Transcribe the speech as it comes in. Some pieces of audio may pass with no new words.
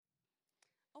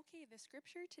Okay, the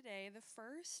scripture today, the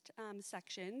first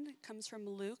section comes from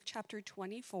Luke chapter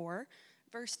 24,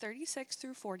 verse 36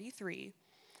 through 43.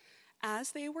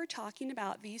 As they were talking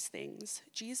about these things,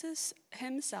 Jesus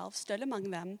himself stood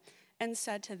among them and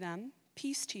said to them,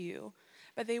 "Peace to you."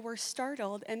 But they were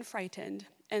startled and frightened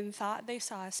and thought they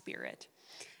saw a spirit.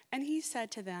 And he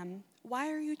said to them, "Why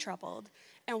are you troubled?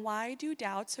 And why do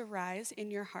doubts arise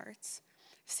in your hearts?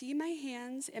 See my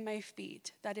hands and my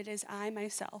feet, that it is I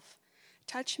myself.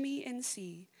 Touch me and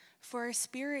see, for a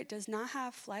spirit does not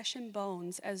have flesh and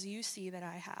bones as you see that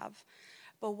I have."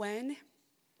 But when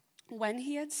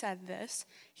he had said this,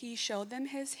 he showed them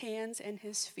his hands and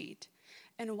his feet.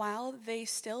 And while they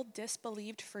still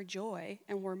disbelieved for joy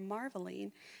and were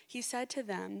marveling, he said to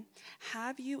them,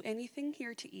 "Have you anything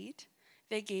here to eat?"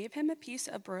 They gave him a piece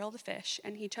of broiled fish,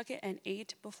 and he took it and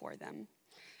ate before them.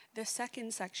 The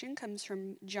second section comes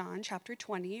from John chapter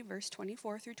 20, verse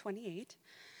 24 through 28.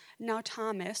 Now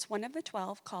Thomas, one of the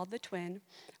 12, called the twin,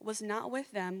 was not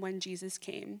with them when Jesus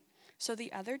came. So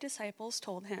the other disciples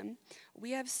told him,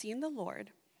 "We have seen the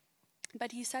Lord."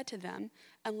 But he said to them,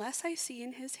 "Unless I see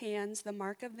in his hands the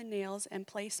mark of the nails, and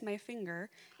place my finger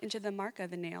into the mark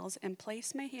of the nails, and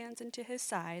place my hands into his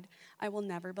side, I will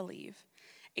never believe."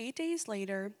 8 days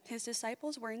later, his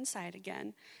disciples were inside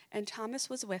again, and Thomas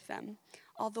was with them.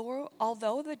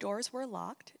 Although the doors were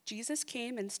locked, Jesus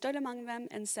came and stood among them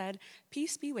and said,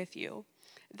 "Peace be with you."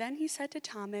 Then he said to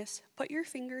Thomas, "Put your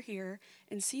finger here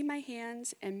and see my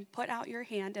hands, and put out your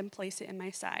hand and place it in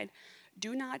my side.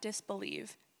 Do not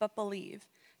disbelieve, but believe."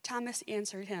 Thomas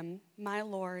answered him, "My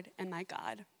Lord and my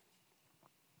God."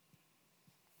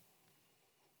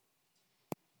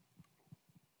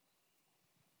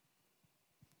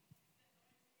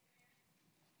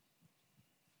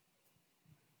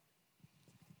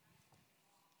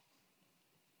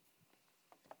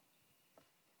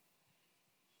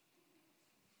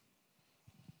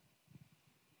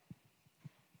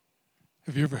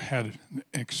 Have you ever had an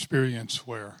experience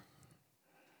where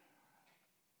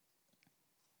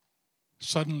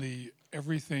suddenly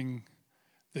everything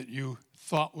that you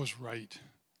thought was right,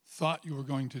 thought you were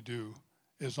going to do,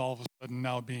 is all of a sudden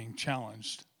now being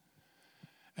challenged?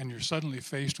 And you're suddenly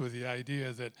faced with the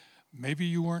idea that maybe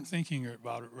you weren't thinking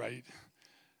about it right,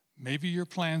 maybe your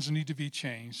plans need to be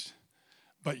changed,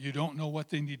 but you don't know what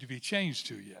they need to be changed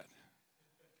to yet.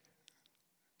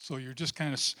 So you're just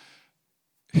kind of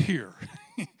here.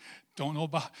 Don't know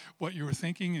about what you were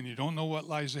thinking, and you don't know what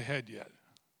lies ahead yet.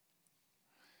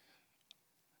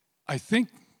 I think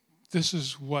this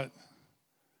is what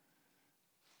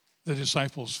the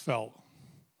disciples felt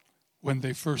when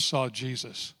they first saw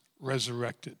Jesus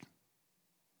resurrected.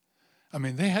 I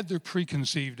mean, they had their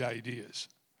preconceived ideas.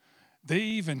 They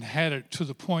even had it to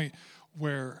the point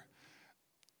where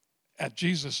at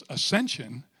Jesus'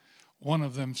 ascension, one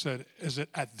of them said, "Is it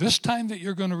at this time that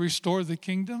you're going to restore the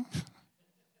kingdom?"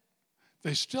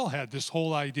 They still had this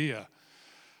whole idea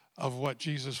of what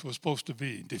Jesus was supposed to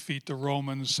be: defeat the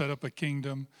Romans, set up a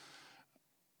kingdom.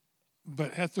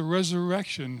 But at the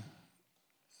resurrection,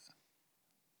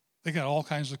 they got all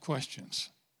kinds of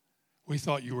questions. "We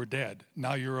thought you were dead.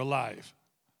 Now you're alive."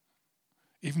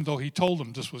 Even though he told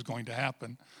them this was going to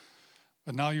happen.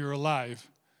 But now you're alive.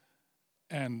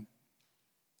 And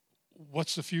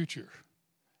what's the future?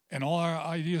 And all our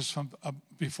ideas from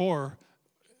before,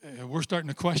 we're starting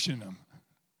to question them.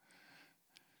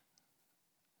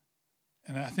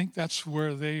 And I think that's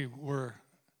where they were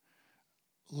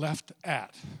left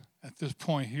at this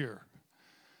point here.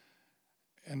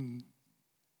 And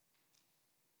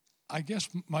I guess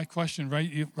my question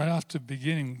right off the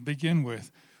begin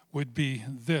with would be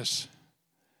this: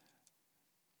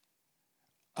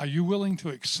 are you willing to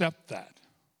accept that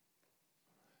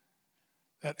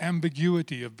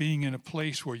ambiguity of being in a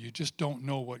place where you just don't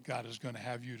know what God is going to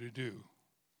have you to do,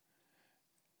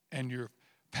 and your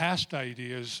past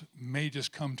ideas may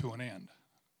just come to an end?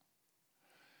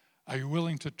 Are you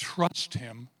willing to trust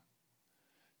him,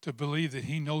 to believe that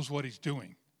he knows what he's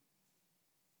doing?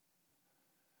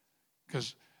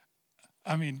 Because,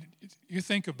 I mean, you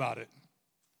think about it.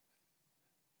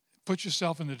 Put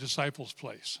yourself in the disciples'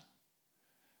 place.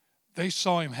 They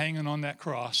saw him hanging on that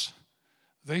cross.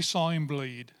 They saw him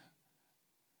bleed.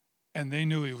 And they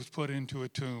knew he was put into a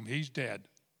tomb. He's dead.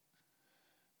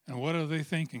 And what are they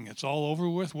thinking? It's all over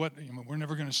with? We're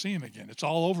never going to see him again. It's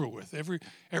all over with.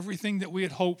 Everything that we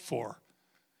had hoped for.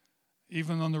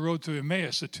 Even on the road to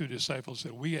Emmaus, the two disciples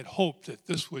said, "We had hoped that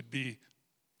this would be,"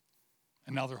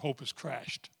 and now their hope has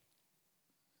crashed.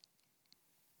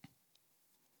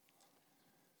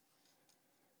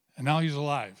 And now he's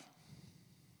alive.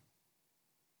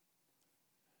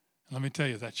 And let me tell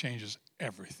you, that changes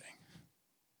everything.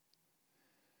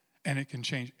 And it can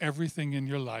change everything in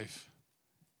your life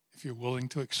if you're willing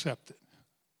to accept it.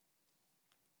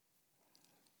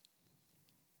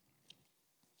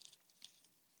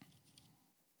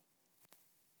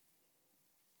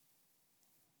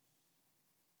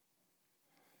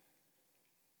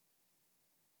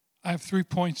 I have 3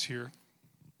 points here,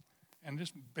 and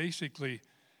this basically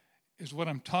is what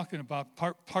I'm talking about.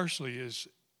 Partially is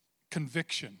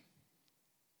conviction.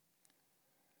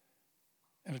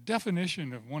 And a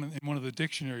definition of in one of the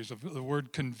dictionaries of the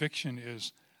word conviction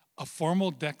is a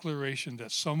formal declaration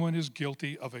that someone is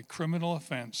guilty of a criminal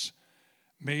offense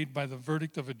made by the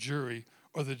verdict of a jury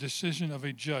or the decision of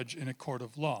a judge in a court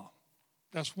of law.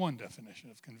 That's one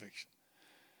definition of conviction.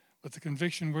 But the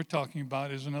conviction we're talking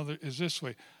about is this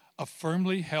way: a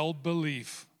firmly held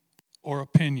belief or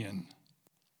opinion.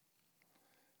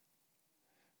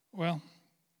 Well,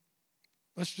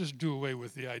 let's just do away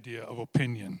with the idea of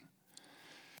opinion.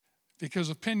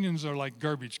 Because opinions are like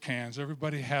garbage cans.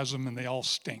 Everybody has them and they all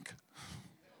stink.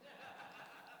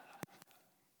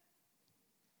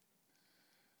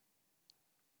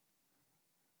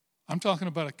 I'm talking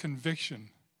about a conviction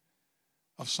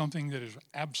of something that is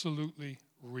absolutely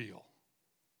real.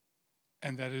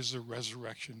 And that is the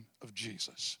resurrection of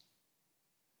Jesus.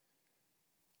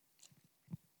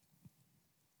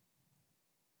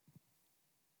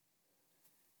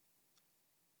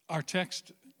 Our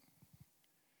text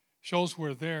shows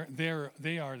where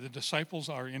the disciples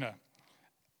are in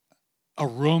a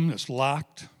room that's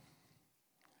locked,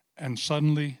 and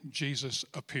suddenly Jesus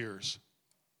appears.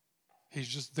 He's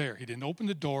just there. He didn't open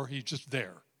the door, he's just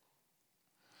there.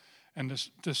 And the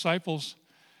disciples,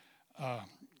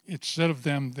 it said of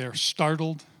them, they're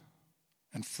startled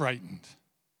and frightened.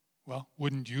 Well,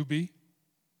 wouldn't you be?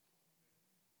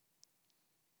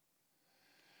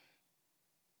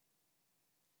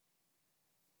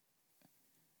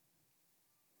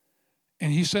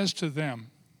 And he says to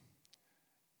them,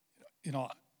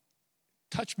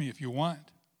 touch me if you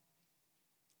want.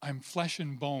 I'm flesh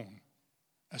and bone.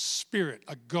 A spirit,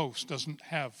 a ghost doesn't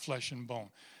have flesh and bone.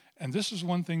 And this is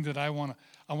one thing that I want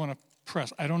to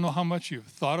press. I don't know how much you've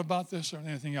thought about this or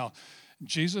anything else.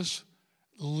 Jesus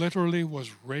literally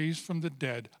was raised from the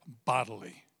dead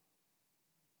bodily.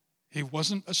 He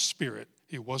wasn't a spirit.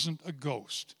 He wasn't a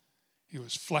ghost. He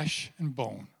was flesh and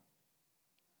bone.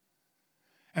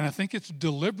 And I think it's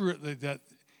deliberately that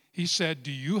he said,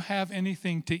 do you have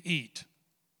anything to eat?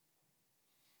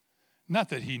 Not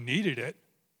that he needed it,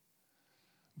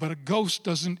 but a ghost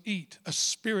doesn't eat. A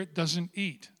spirit doesn't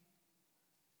eat.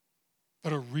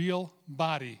 But a real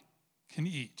body can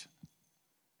eat.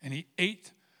 And he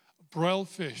ate broiled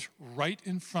fish right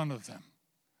in front of them.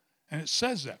 And it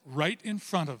says that, right in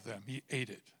front of them, he ate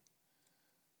it.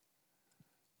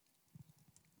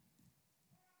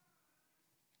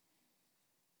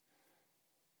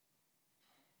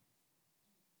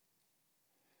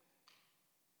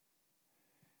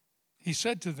 He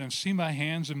said to them, see my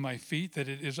hands and my feet, that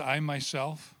it is I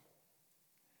myself.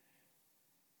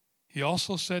 He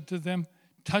also said to them,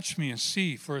 touch me and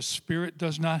see, for a spirit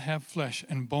does not have flesh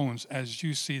and bones as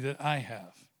you see that I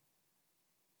have.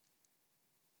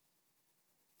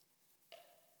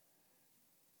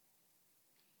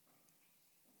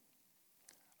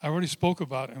 I already spoke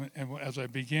about, and as I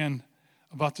began,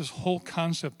 about this whole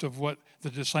concept of what the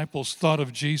disciples thought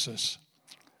of Jesus.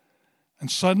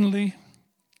 And suddenly,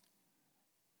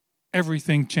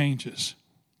 everything changes.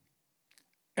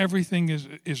 Everything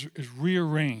is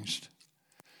rearranged.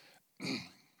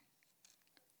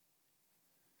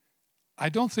 I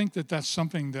don't think that that's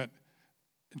something that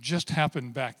just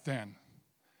happened back then.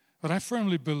 But I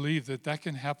firmly believe that that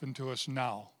can happen to us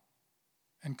now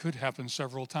and could happen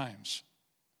several times.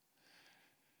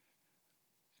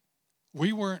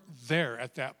 We weren't there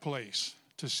at that place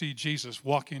to see Jesus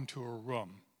walk into a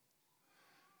room.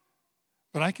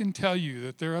 But I can tell you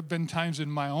that there have been times in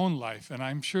my own life, and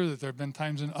I'm sure that there have been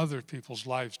times in other people's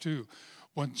lives too,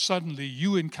 when suddenly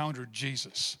you encountered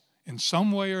Jesus. In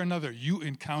some way or another, you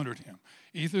encountered him,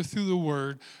 either through the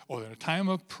word or in a time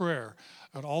of prayer,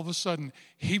 and all of a sudden,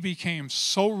 he became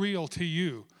so real to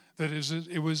you that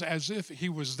it was as if he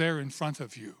was there in front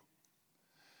of you.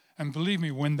 And believe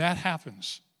me, when that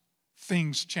happens,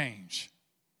 things change.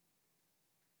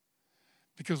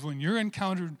 Because when you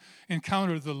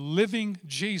encounter the living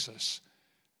Jesus,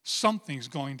 something's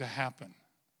going to happen.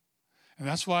 And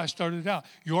that's why I started out.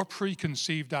 Your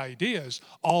preconceived ideas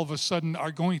all of a sudden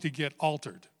are going to get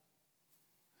altered.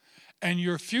 And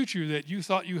your future that you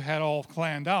thought you had all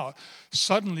planned out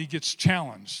suddenly gets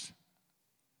challenged.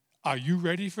 Are you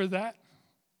ready for that?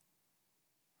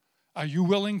 Are you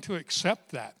willing to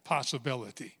accept that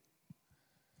possibility?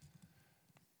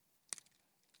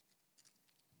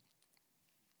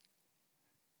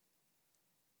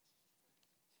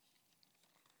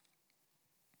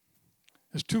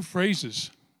 There's two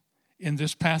phrases in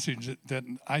this passage that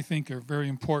I think are very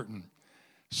important.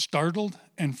 Startled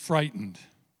and frightened.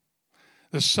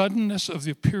 The suddenness of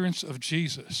the appearance of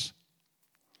Jesus.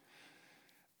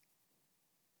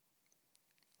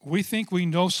 We think we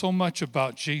know so much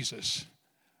about Jesus,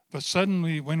 but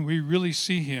suddenly when we really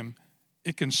see him,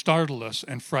 it can startle us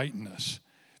and frighten us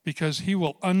because he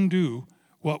will undo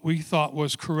what we thought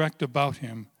was correct about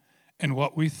him and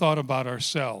what we thought about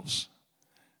ourselves.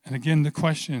 And again, the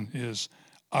question is,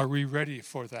 are we ready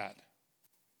for that?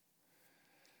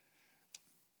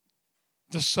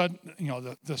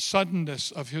 The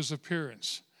suddenness of his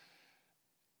appearance.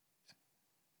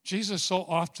 Jesus so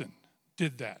often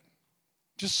did that.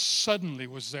 Just suddenly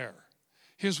was there.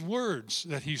 His words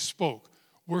that he spoke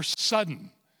were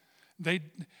sudden.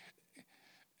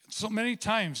 So many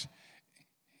times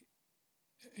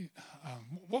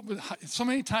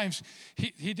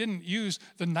he didn't use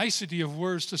the nicety of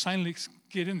words to finally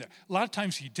get in there. A lot of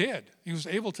times he did. He was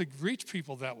able to reach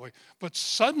people that way. But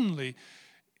suddenly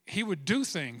he would do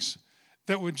things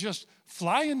that would just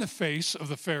fly in the face of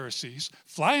the Pharisees,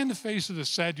 fly in the face of the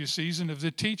Sadducees and of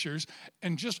the teachers,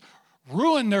 and just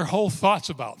ruin their whole thoughts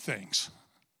about things.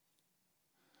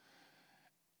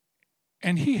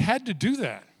 And he had to do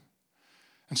that.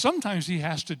 And sometimes he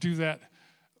has to do that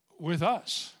with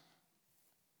us.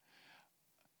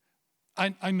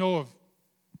 I know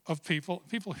of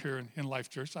people here in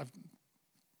Life Church. I've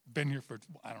been here for,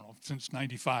 since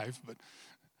 95,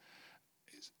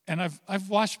 and I've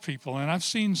watched people, and I've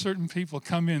seen certain people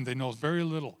come in, they know very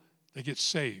little, they get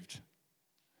saved.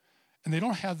 And they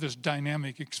don't have this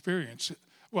dynamic experience.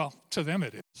 Well, to them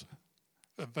it is.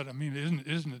 But I mean, it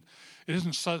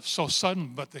isn't so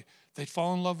sudden, but they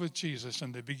fall in love with Jesus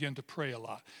and they begin to pray a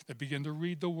lot. They begin to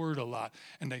read the Word a lot,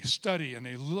 and they study and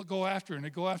they go after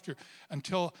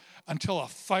until a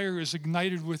fire is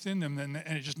ignited within them, and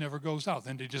it just never goes out.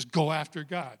 Then they just go after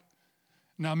God.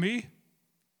 Now me,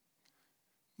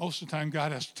 most of the time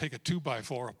God has to take a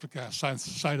 2x4 up the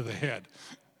side of the head.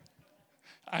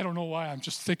 I don't know why. I'm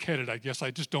just thick-headed, I guess.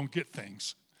 I just don't get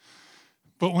things.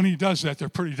 But when he does that, they're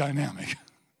pretty dynamic.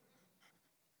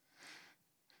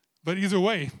 But either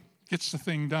way, gets the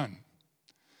thing done.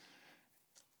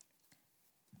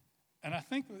 And I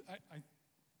think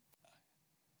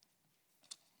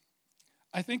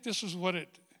this is what it.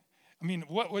 I mean,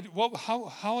 how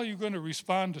are you going to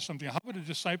respond to something? How would the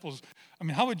disciples?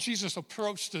 How would Jesus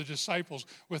approach the disciples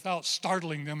without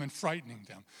startling them and frightening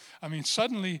them?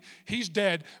 Suddenly he's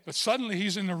dead, but suddenly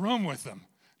he's in the room with them.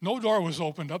 No door was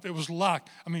opened up; it was locked.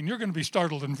 You're going to be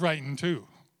startled and frightened too.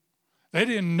 They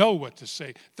didn't know what to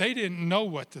say. They didn't know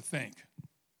what to think.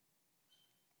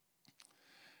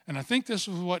 And I think this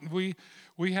is what we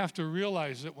have to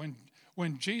realize, that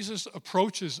when Jesus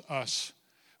approaches us,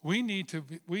 when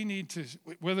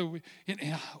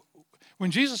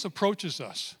Jesus approaches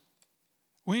us,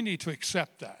 we need to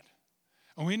accept that.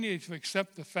 And we need to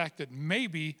accept the fact that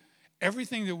maybe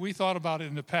everything that we thought about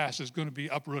in the past is going to be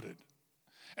uprooted.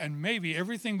 And maybe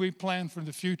everything we plan for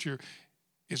the future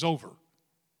is over.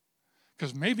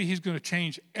 Because maybe he's going to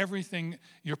change everything,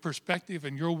 your perspective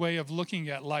and your way of looking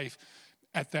at life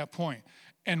at that point.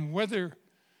 And whether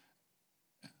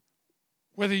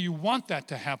you want that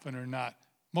to happen or not,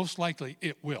 most likely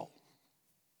it will.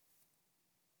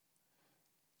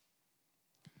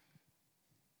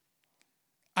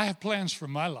 I have plans for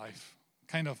my life,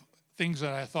 kind of things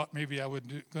that I thought maybe I was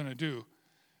going to do.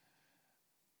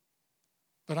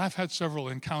 But I've had several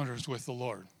encounters with the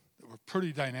Lord that were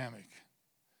pretty dynamic.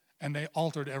 And they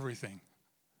altered everything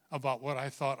about what I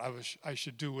thought I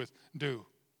should do.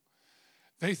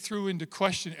 They threw into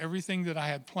question everything that I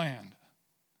had planned.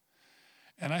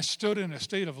 And I stood in a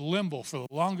state of limbo for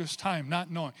the longest time, not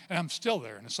knowing. And I'm still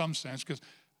there in some sense, because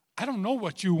I don't know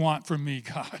what you want from me,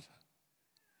 God.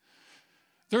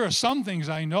 There are some things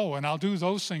I know, and I'll do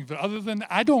those things. But other than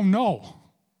that, I don't know.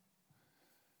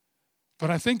 But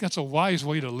I think that's a wise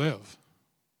way to live.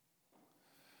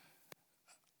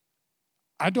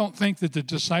 I don't think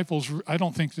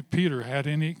that Peter had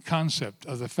any concept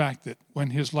of the fact that when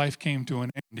his life came to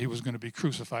an end, he was going to be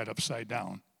crucified upside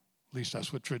down. At least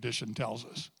that's what tradition tells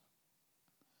us.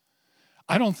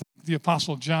 I don't think the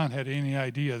Apostle John had any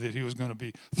idea that he was going to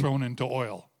be thrown into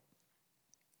oil.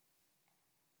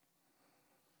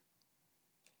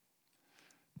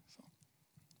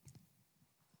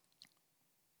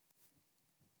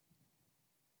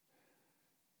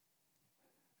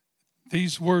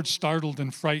 These words, startled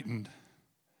and frightened,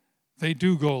 they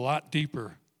do go a lot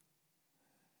deeper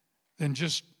than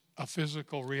just a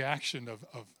physical reaction of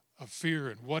fear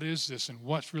and what is this and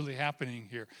what's really happening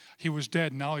here. He was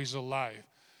dead, now he's alive.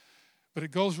 but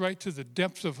it goes right to the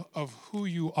depths of who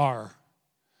you are.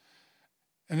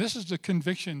 And this is the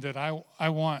conviction that I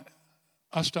want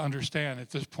us to understand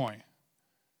at this point.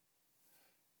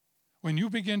 When you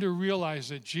begin to realize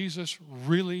that Jesus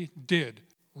really did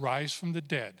rise from the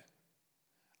dead,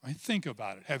 I mean, think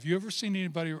about it. Have you ever seen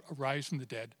anybody rise from the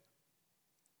dead?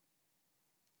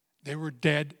 They were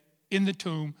dead in the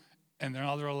tomb, and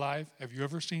now they're alive. Have you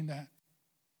ever seen that?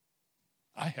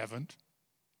 I haven't.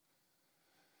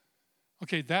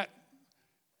 Okay, that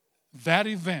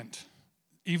event,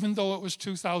 even though it was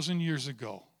 2,000 years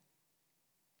ago,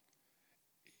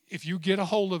 if you get a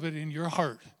hold of it in your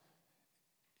heart,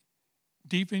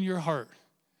 deep in your heart,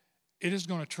 it is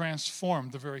going to transform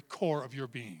the very core of your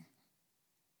being.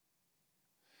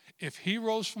 If he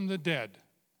rose from the dead,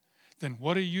 then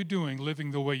what are you doing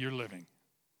living the way you're living?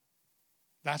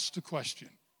 That's the question.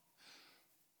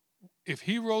 If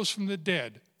he rose from the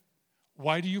dead,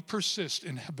 why do you persist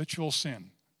in habitual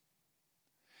sin?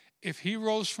 If he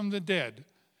rose from the dead,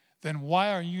 then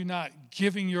why are you not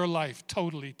giving your life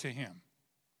totally to him?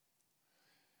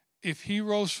 If he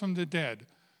rose from the dead,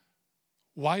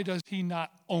 why does he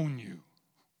not own you?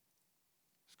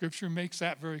 Scripture makes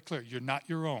that very clear. You're not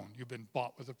your own. You've been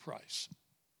bought with a price.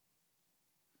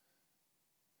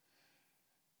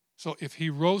 So if he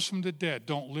rose from the dead,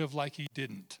 don't live like he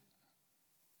didn't.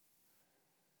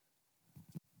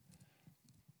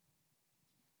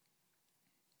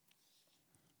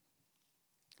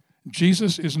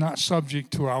 Jesus is not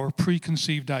subject to our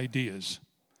preconceived ideas.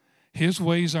 His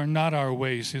ways are not our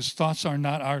ways. His thoughts are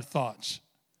not our thoughts.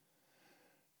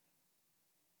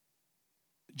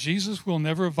 Jesus will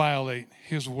never violate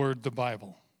his word, the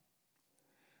Bible.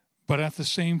 But at the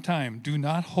same time, do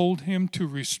not hold him to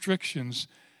restrictions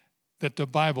that the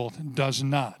Bible does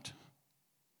not.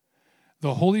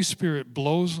 The Holy Spirit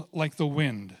blows like the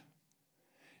wind.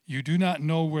 You do not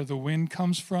know where the wind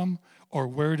comes from or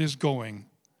where it is going.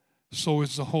 So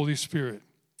is the Holy Spirit.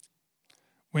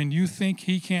 When you think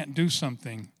he can't do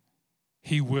something,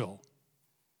 he will.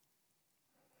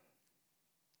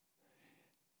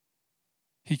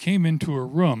 He came into a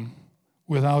room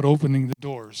without opening the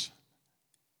doors,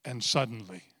 and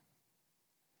suddenly.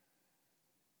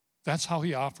 That's how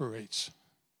he operates.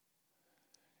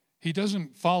 He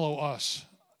doesn't follow us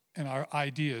and our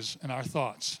ideas and our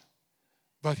thoughts,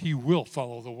 but he will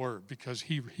follow the word because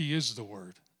he is the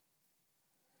word.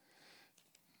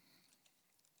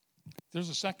 There's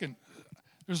a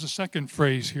second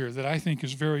phrase here that I think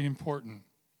is very important.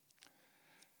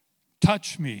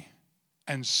 Touch me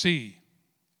and see.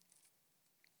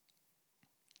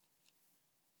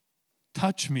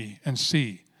 Touch me and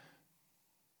see.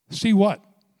 See what?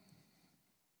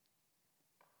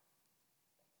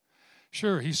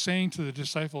 Sure, he's saying to the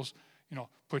disciples,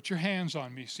 put your hands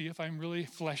on me. See if I'm really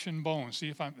flesh and bone. See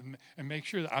if and make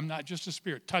sure that I'm not just a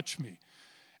spirit. Touch me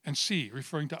and see,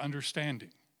 referring to understanding.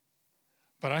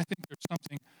 But I think there's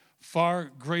something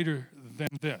far greater than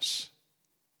this.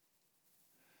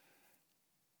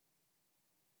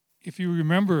 If you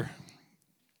remember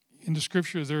in the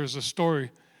scripture, there is a story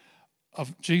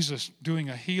of Jesus doing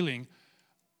a healing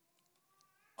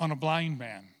on a blind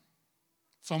man.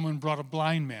 Someone brought a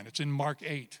blind man. It's in Mark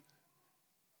 8.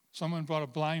 Someone brought a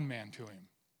blind man to him.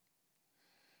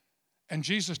 And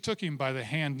Jesus took him by the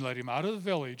hand, led him out of the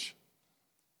village,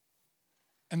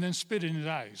 and then spit in his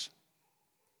eyes.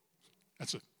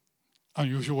 That's an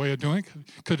unusual way of doing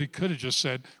it. Could have just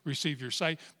said, receive your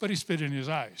sight, but he spit in his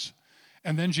eyes.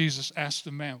 And then Jesus asked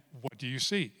the man, what do you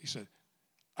see? He said,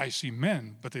 I see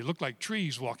men, but they look like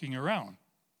trees walking around.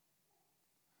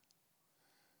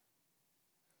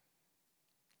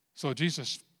 So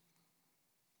Jesus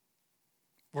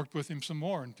worked with him some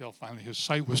more until finally his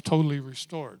sight was totally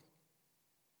restored.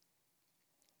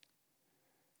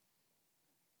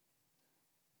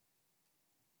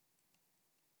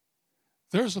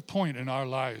 There's a point in our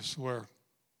lives where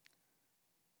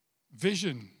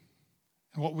vision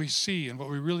and what we see and what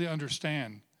we really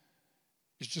understand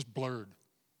is just blurred.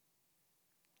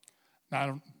 Now, I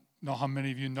don't know how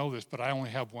many of you know this, but I only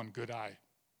have one good eye.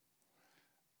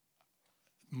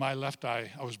 My left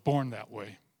eye, I was born that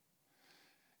way.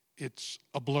 It's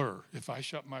a blur. If I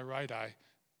shut my right eye,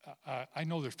 I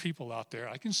know there's people out there.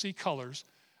 I can see colors,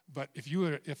 but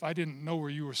if I didn't know where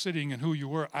you were sitting and who you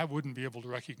were, I wouldn't be able to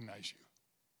recognize you.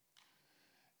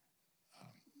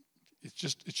 It's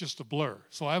just a blur.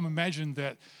 So I'm imagining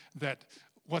that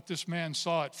what this man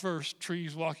saw at first,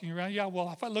 trees walking around. Yeah,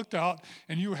 well, if I looked out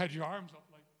and you had your arms up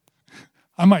like,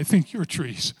 I might think you're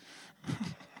trees,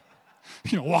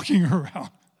 walking around.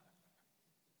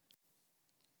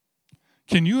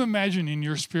 Can you imagine in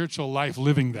your spiritual life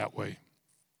living that way?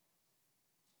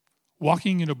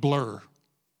 walking in a blur.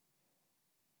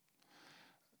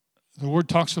 The Word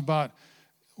talks about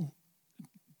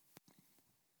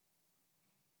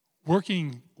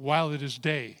working while it is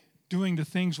day, doing the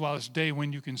things while it's day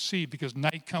when you can see, because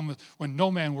night cometh when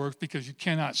no man works because you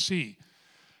cannot see.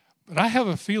 But I have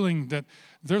a feeling that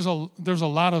there's a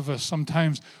lot of us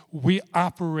sometimes we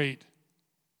operate.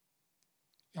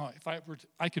 If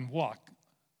I can walk,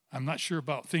 I'm not sure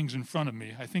about things in front of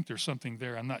me. I think there's something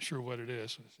there. I'm not sure what it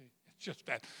is.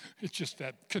 It's just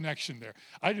that connection there.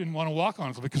 I didn't want to walk on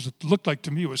it because it looked like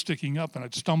to me it was sticking up and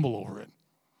I'd stumble over it.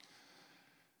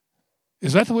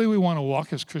 Is that the way we want to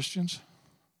walk as Christians?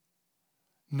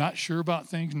 Not sure about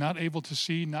things, not able to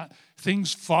see, not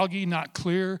things foggy, not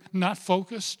clear, not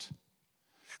focused.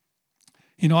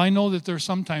 I know that there's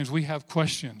sometimes we have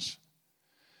questions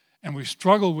and we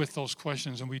struggle with those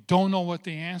questions and we don't know what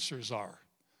the answers are.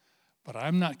 But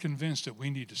I'm not convinced that we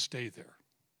need to stay there.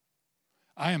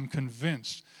 I am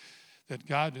convinced that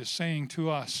God is saying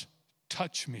to us,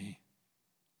 touch me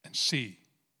and see.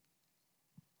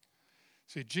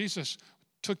 See, Jesus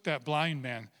took that blind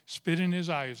man, spit in his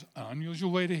eyes, an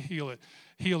unusual way to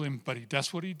heal him, but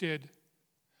that's what he did.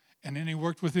 And then he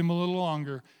worked with him a little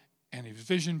longer, and his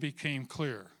vision became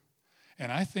clear.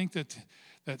 And I think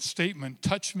that statement,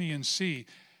 touch me and see,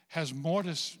 has more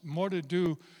to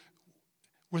do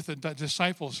with the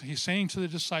disciples. He's saying to the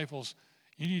disciples,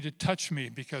 you need to touch me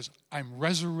because I'm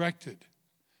resurrected.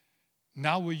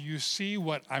 Now will you see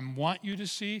what I want you to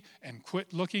see and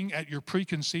quit looking at your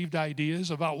preconceived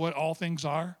ideas about what all things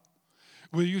are?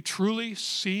 Will you truly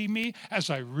see me as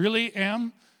I really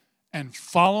am and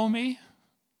follow me?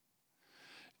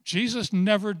 Jesus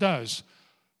never does,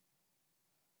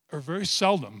 or very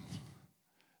seldom,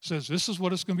 says this is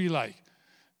what it's going to be like.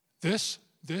 This.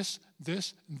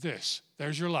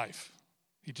 There's your life.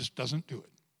 He just doesn't do it.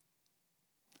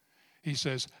 He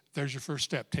says, there's your first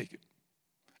step, take it.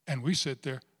 And we sit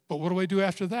there, but what do I do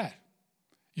after that?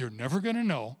 You're never going to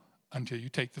know until you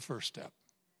take the first step.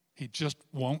 He just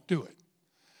won't do it.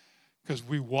 Because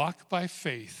we walk by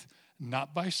faith,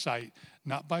 not by sight,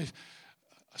 not by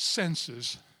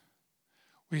senses.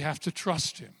 We have to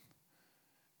trust him.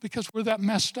 Because we're that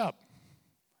messed up.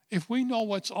 If we know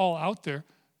what's all out there,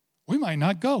 we might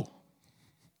not go.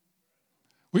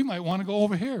 We might want to go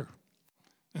over here.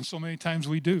 And so many times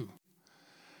we do.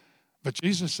 But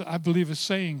Jesus, I believe, is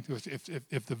saying,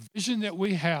 if the vision that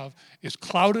we have is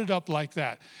clouded up like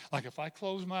that, like if I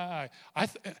close my eye,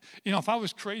 if I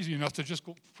was crazy enough to just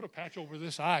go put a patch over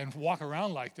this eye and walk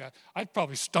around like that, I'd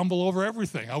probably stumble over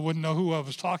everything. I wouldn't know who I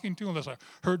was talking to unless I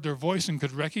heard their voice and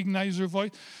could recognize their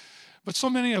voice. But so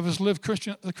many of us live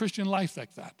the Christian life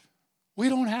like that. We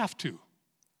don't have to.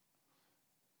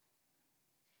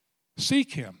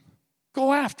 Seek him.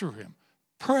 Go after him.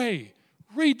 Pray.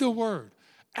 Read the word.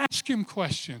 Ask him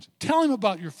questions. Tell him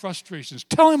about your frustrations.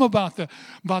 Tell him about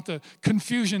the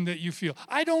confusion that you feel.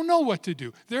 I don't know what to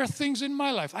do. There are things in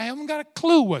my life I haven't got a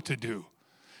clue what to do.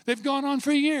 They've gone on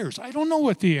for years. I don't know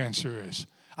what the answer is.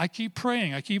 I keep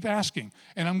praying. I keep asking.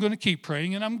 And I'm going to keep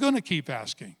praying and I'm going to keep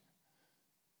asking.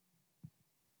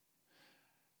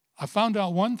 I found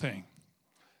out one thing.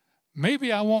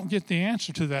 Maybe I won't get the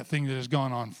answer to that thing that has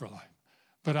gone on for life.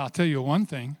 But I'll tell you one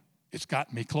thing. It's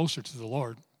gotten me closer to the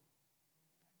Lord.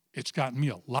 It's gotten me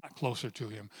a lot closer to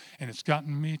him. And it's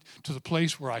gotten me to the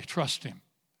place where I trust him.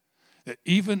 That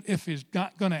even if he's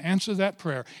not going to answer that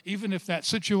prayer, even if that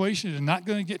situation is not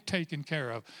going to get taken care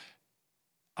of,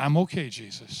 I'm okay,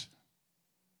 Jesus,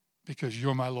 because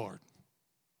you're my Lord.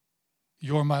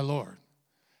 You're my Lord.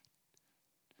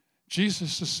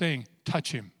 Jesus is saying,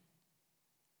 touch him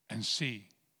and see.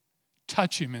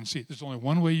 Touch him and see. There's only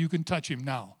one way you can touch him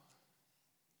now.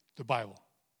 The Bible.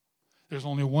 There's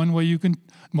only one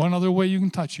other way you can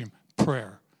touch him.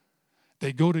 Prayer.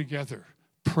 They go together.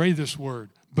 Pray this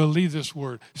word. Believe this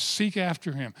word. Seek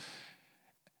after him.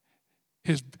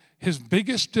 His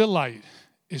biggest delight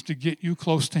is to get you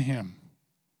close to him,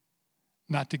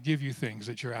 not to give you things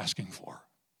that you're asking for.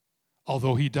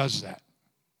 Although he does that.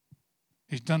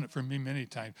 He's done it for me many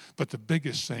times. But the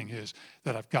biggest thing is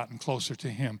that I've gotten closer to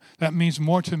him. That means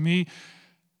more to me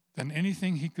than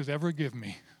anything he could ever give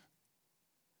me.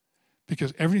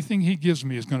 Because everything he gives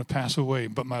me is going to pass away,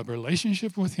 but my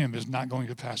relationship with him is not going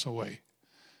to pass away.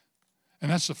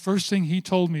 And that's the first thing he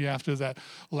told me after that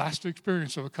last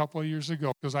experience of a couple of years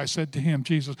ago. Because I said to him,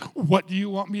 Jesus, what do you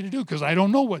want me to do? Because I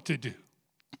don't know what to do.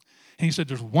 And he said,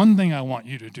 there's one thing I want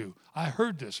you to do. I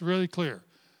heard this really clear.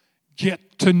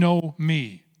 Get to know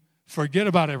me. Forget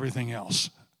about everything else.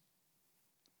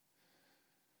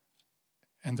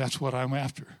 And that's what I'm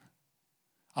after.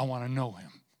 I want to know him.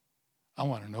 I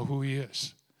want to know who he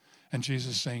is. And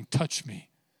Jesus is saying, touch me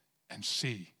and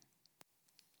see.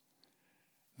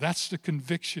 That's the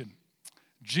conviction.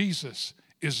 Jesus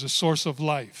is the source of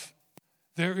life.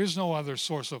 There is no other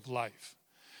source of life.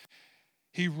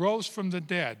 He rose from the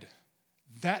dead.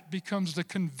 That becomes the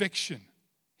conviction.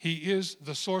 He is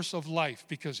the source of life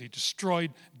because he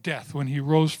destroyed death when he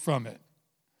rose from it.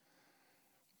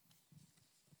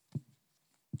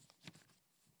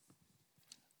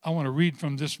 I want to read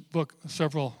from this book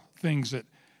several things that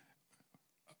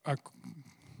are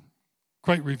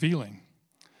quite revealing.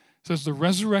 It says, the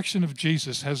resurrection of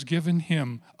Jesus has given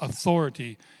him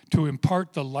authority to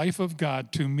impart the life of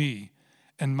God to me,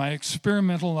 and my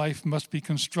experimental life must be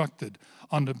constructed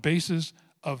on the basis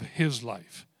of his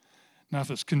life. Now, if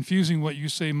it's confusing what you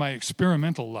say, my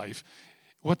experimental life,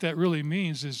 what that really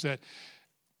means is that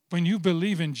when you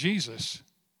believe in Jesus,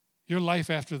 your life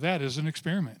after that is an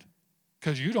experiment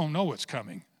because you don't know what's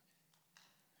coming.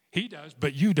 He does,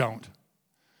 but you don't.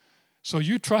 So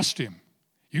you trust him.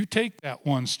 You take that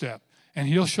one step, and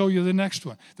he'll show you the next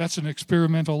one. That's an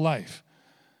experimental life.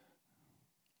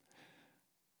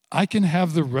 I can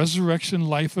have the resurrection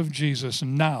life of Jesus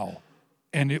now,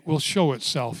 and it will show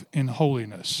itself in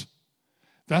holiness.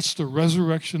 That's the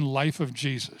resurrection life of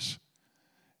Jesus.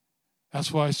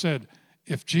 That's why I said,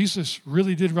 if Jesus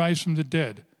really did rise from the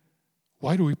dead,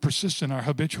 why do we persist in our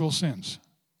habitual sins?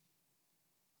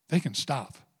 They can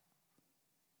stop.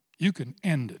 You can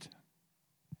end it.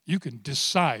 You can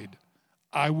decide,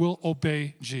 I will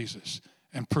obey Jesus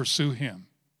and pursue him.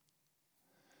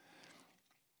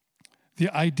 The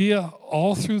idea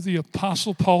all through the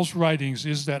Apostle Paul's writings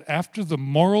is that after the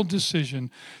moral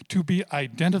decision to be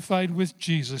identified with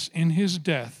Jesus in his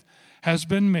death has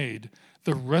been made,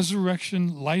 the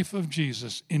resurrection life of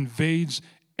Jesus invades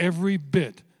every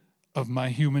bit of my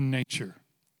human nature.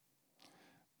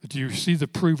 Do you see the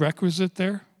prerequisite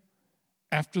there?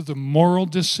 After the moral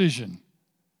decision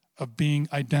of being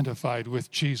identified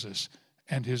with Jesus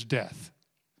and his death,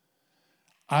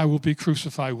 I will be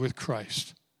crucified with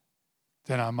Christ,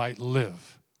 that I might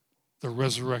live the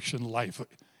resurrection life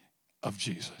of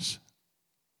Jesus.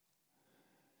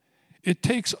 It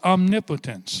takes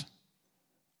omnipotence,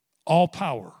 all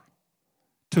power,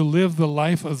 to live the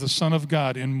life of the Son of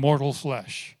God in mortal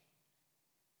flesh.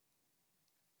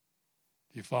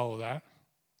 Do you follow that?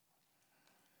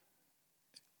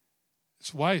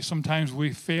 It's why sometimes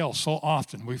we fail so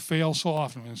often. We fail so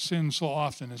often and sin so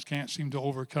often and can't seem to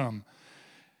overcome.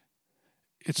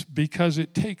 It's because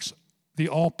it takes the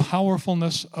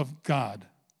all-powerfulness of God,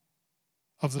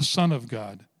 of the Son of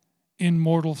God, in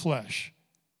mortal flesh,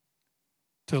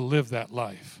 to live that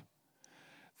life.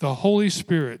 The Holy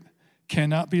Spirit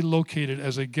cannot be located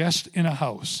as a guest in a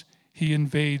house. He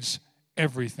invades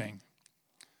everything.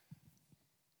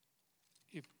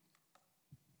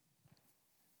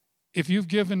 If you've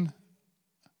given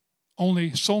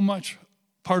only so much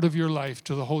part of your life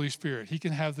to the Holy Spirit, he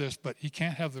can have this, but he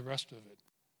can't have the rest of it,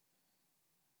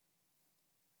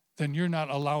 then you're not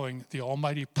allowing the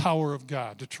almighty power of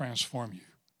God to transform you.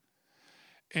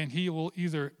 And he will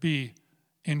either be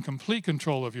in complete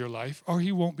control of your life or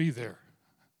he won't be there.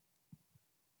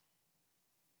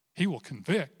 He will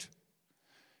convict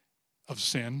of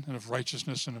sin and of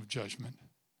righteousness and of judgment,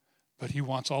 but he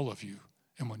wants all of you.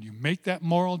 And when you make that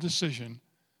moral decision,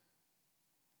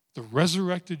 the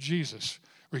resurrected Jesus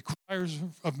requires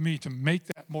of me to make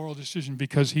that moral decision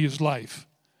because he is life.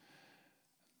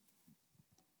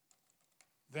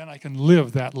 Then I can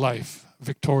live that life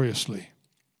victoriously.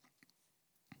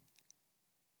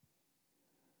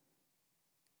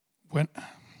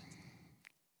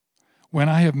 When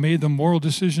I have made the moral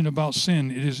decision about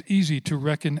sin, it is easy to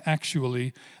reckon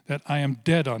actually that I am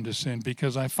dead unto sin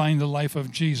because I find the life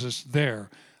of Jesus there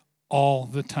all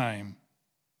the time.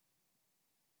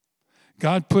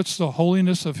 God puts the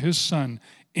holiness of his Son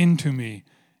into me,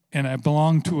 and I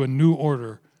belong to a new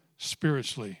order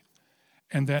spiritually.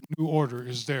 And that new order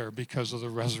is there because of the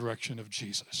resurrection of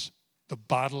Jesus, the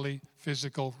bodily,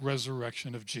 physical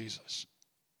resurrection of Jesus.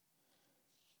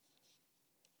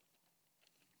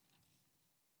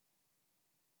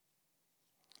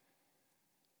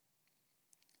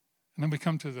 And then we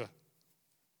come to the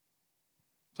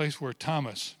place where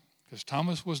Thomas, because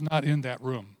Thomas was not in that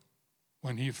room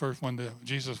when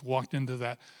Jesus walked into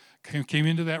that, came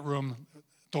into that room,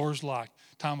 doors locked.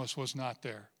 Thomas was not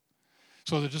there.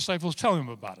 So the disciples tell him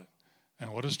about it.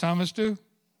 And what does Thomas do?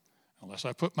 Unless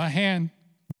I put my hand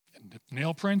in the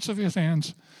nail prints of his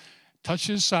hands, touch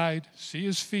his side, see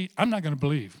his feet, I'm not going to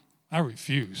believe. I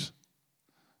refuse.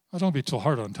 Well, don't be so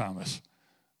hard on Thomas.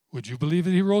 Would you believe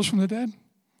that he rose from the dead?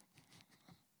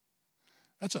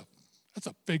 That's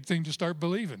a big thing to start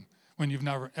believing when you've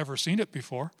never ever seen it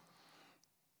before.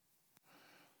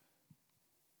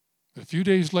 But a few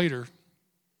days later,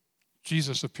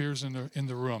 Jesus appears in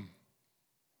the room.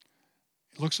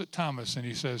 He looks at Thomas and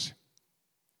he says,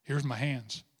 here's my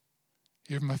hands.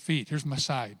 Here's my feet. Here's my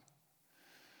side.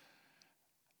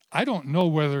 I don't know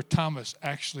whether Thomas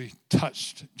actually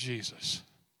touched Jesus.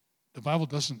 The Bible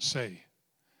doesn't say.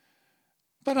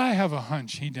 But I have a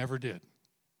hunch he never did.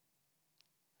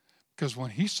 Because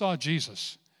when he saw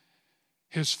Jesus,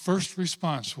 his first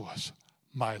response was,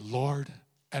 my Lord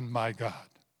and my God.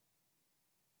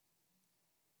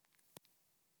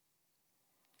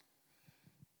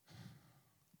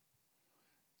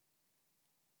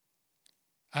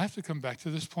 I have to come back to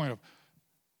this point of,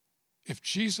 if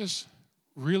Jesus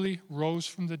really rose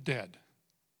from the dead,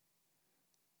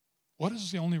 what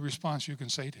is the only response you can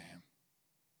say to him?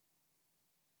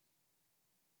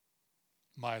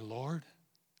 My Lord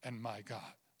and my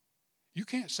God. You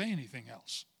can't say anything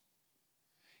else.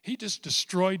 He just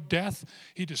destroyed death.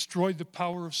 He destroyed the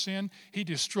power of sin. He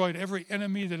destroyed every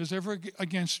enemy that is ever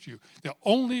against you. The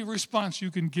only response you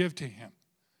can give to him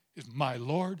is my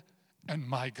Lord and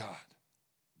my God.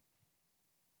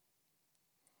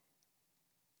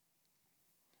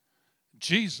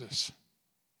 Jesus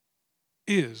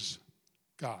is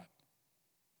God.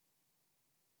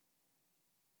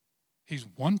 He's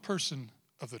one person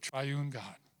of the triune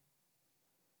God.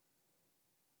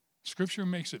 Scripture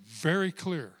makes it very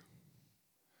clear.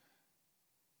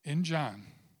 In John,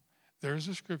 there's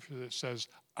a scripture that says,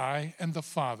 I and the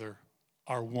Father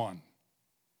are one.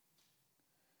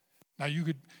 Now you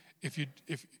could, if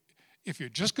you're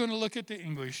just going to look at the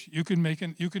English, you can make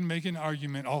an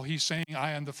argument, oh, he's saying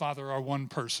I and the Father are one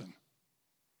person.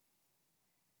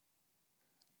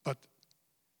 But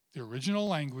the original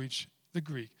language, the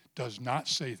Greek, does not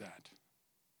say that.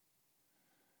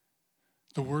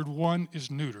 The word one is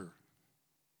neuter.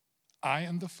 I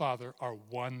and the Father are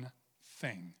one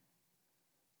thing.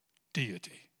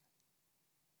 Deity.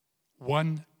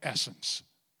 One essence.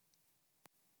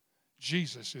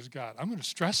 Jesus is God. I'm going to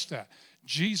stress that.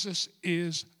 Jesus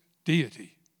is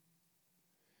deity.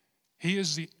 He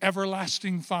is the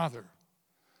everlasting Father,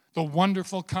 the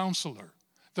wonderful Counselor,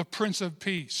 the Prince of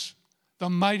Peace, the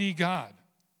mighty God.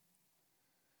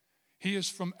 He is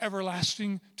from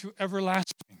everlasting to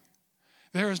everlasting.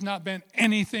 There has not been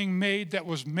anything made that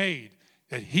was made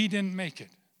that he didn't make it.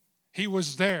 He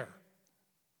was there,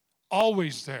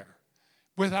 always there,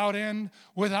 without end,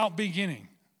 without beginning.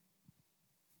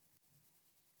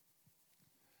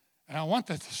 And I want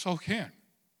that to soak in.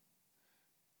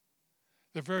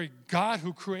 The very God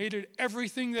who created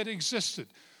everything that existed,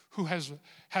 who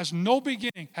has no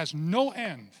beginning, has no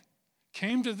end,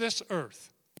 came to this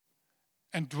earth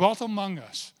and dwelt among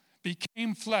us,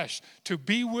 became flesh to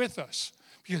be with us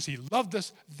because he loved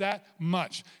us that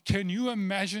much. Can you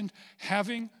imagine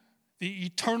having the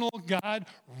eternal God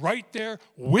right there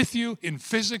with you in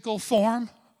physical form?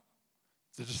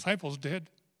 The disciples did.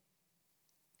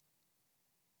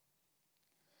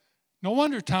 No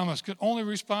wonder Thomas' only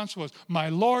response was, my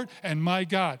Lord and my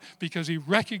God, because he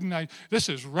recognized this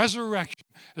is resurrection.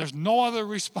 There's no other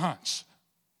response.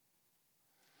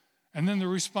 And then the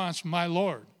response, my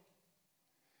Lord.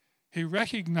 He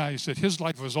recognized that his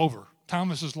life was over.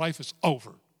 Thomas's life is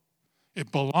over.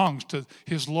 It belongs to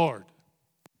his Lord.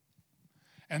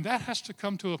 And that has to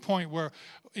come to a point where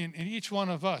in each one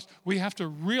of us, we have to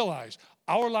realize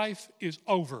our life is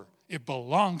over. It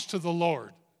belongs to the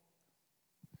Lord.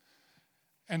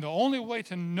 And the only way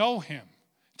to know him,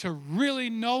 to really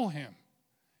know him,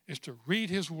 is to read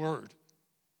his word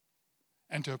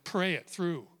and to pray it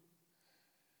through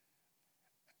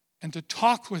and to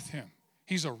talk with him.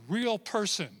 He's a real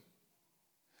person.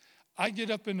 I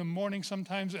get up in the morning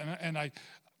sometimes and I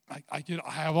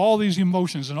have all these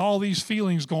emotions and all these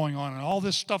feelings going on and all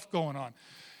this stuff going on.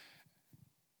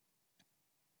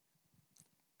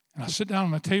 And I sit down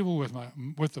on the table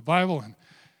with the Bible, and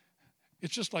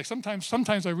it's just like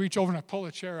sometimes I reach over and I pull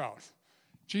a chair out.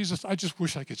 Jesus, I just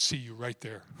wish I could see you right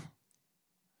there.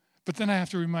 But then I have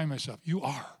to remind myself, you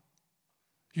are.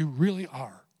 You really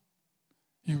are.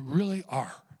 You really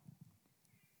are.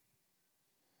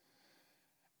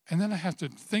 And then I have to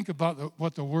think about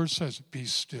what the word says, be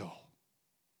still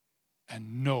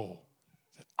and know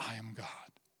that I am God.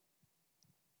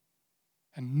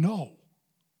 And know.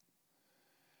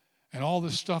 And all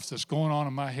this stuff that's going on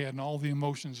in my head and all the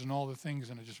emotions and all the things,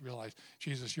 and I just realized,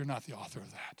 Jesus, you're not the author of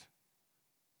that.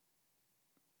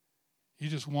 You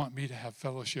just want me to have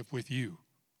fellowship with you.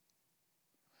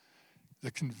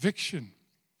 The conviction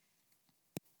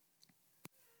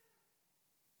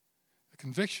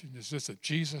is this, that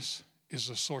Jesus is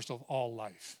the source of all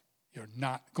life. You're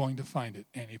not going to find it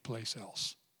anyplace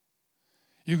else.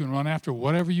 You can run after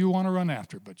whatever you want to run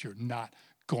after, but you're not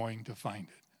going to find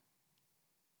it.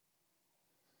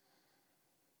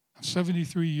 I'm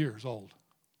 73 years old.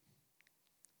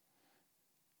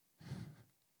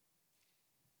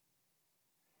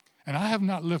 And I have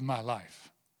not lived my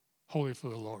life wholly for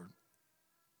the Lord.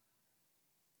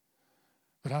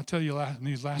 But I'll tell you, in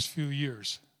these last few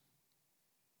years,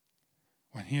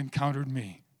 when he encountered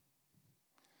me,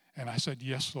 and I said,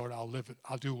 yes, Lord, I'll live it.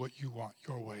 I'll do what you want,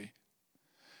 your way.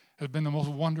 It has been the most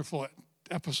wonderful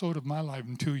episode of my life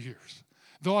in 2 years.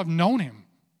 Though I've known him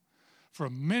for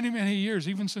many, many years,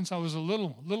 even since I was a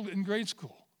little in grade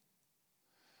school.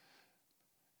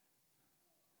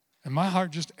 And my heart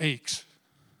just aches.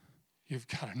 You've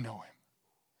got to know him.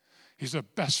 He's the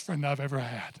best friend I've ever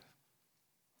had.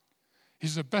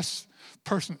 He's the best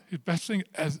person, the best thing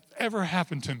has ever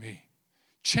happened to me.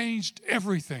 Changed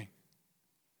everything.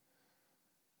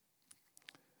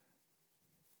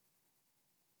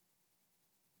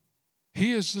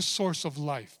 He is the source of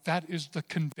life. That is the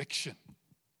conviction.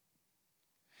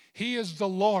 He is the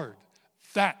Lord.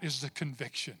 That is the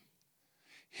conviction.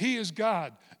 He is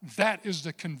God. That is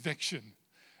the conviction.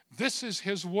 This is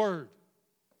his word.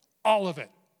 All of it.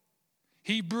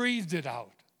 He breathed it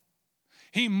out.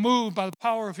 He moved by the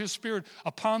power of his Spirit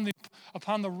upon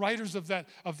the writers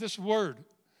of this word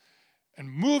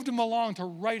and moved them along to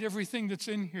write everything that's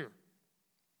in here.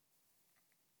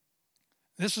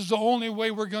 This is the only way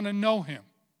we're going to know him,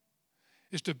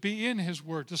 is to be in his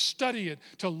word, to study it,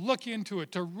 to look into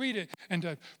it, to read it, and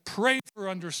to pray for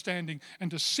understanding and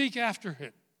to seek after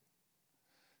it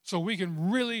so we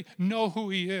can really know who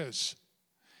he is.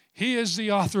 He is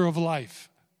the author of life.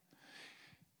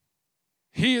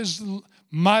 He is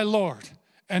my Lord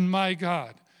and my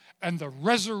God. And the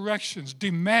resurrection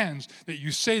demands that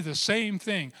you say the same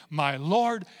thing, my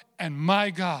Lord and my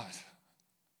God.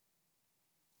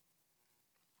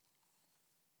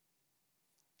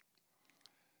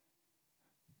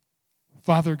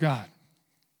 Father God,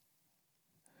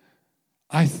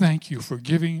 I thank you for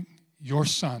giving your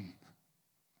Son.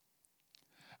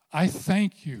 I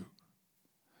thank you,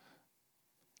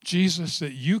 Jesus,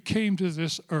 that you came to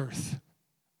this earth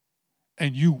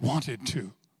and you wanted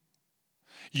to.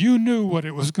 You knew what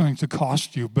it was going to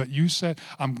cost you, but you said,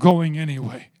 I'm going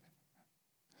anyway.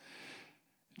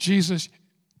 Jesus,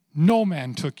 no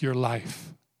man took your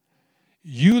life.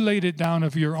 You laid it down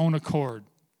of your own accord.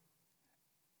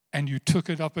 And you took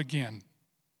it up again.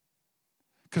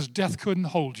 Because death couldn't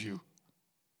hold you.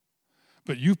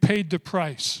 But you paid the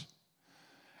price.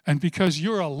 And because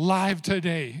you're alive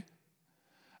today,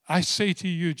 I say to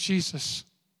you, Jesus,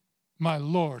 my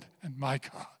Lord and my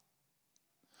God,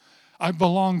 I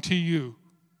belong to you.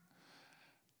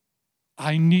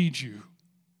 I need you.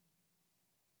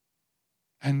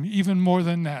 And even more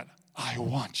than that, I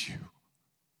want you.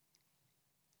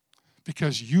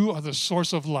 Because you are the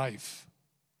source of life.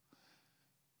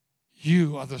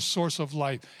 You are the source of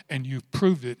life, and you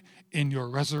proved it in your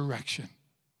resurrection.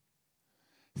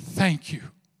 Thank you.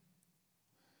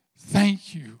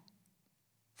 Thank you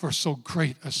for so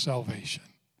great a salvation.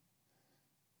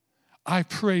 I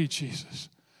pray, Jesus,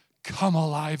 come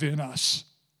alive in us.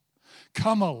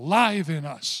 Come alive in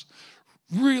us.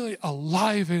 Really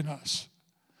alive in us.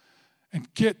 And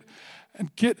get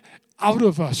out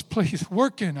of us, please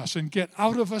work in us and get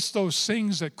out of us those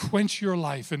things that quench your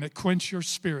life and that quench your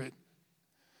spirit.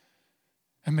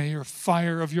 And may your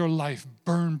fire of your life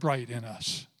burn bright in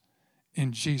us.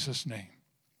 In Jesus' name,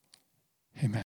 amen.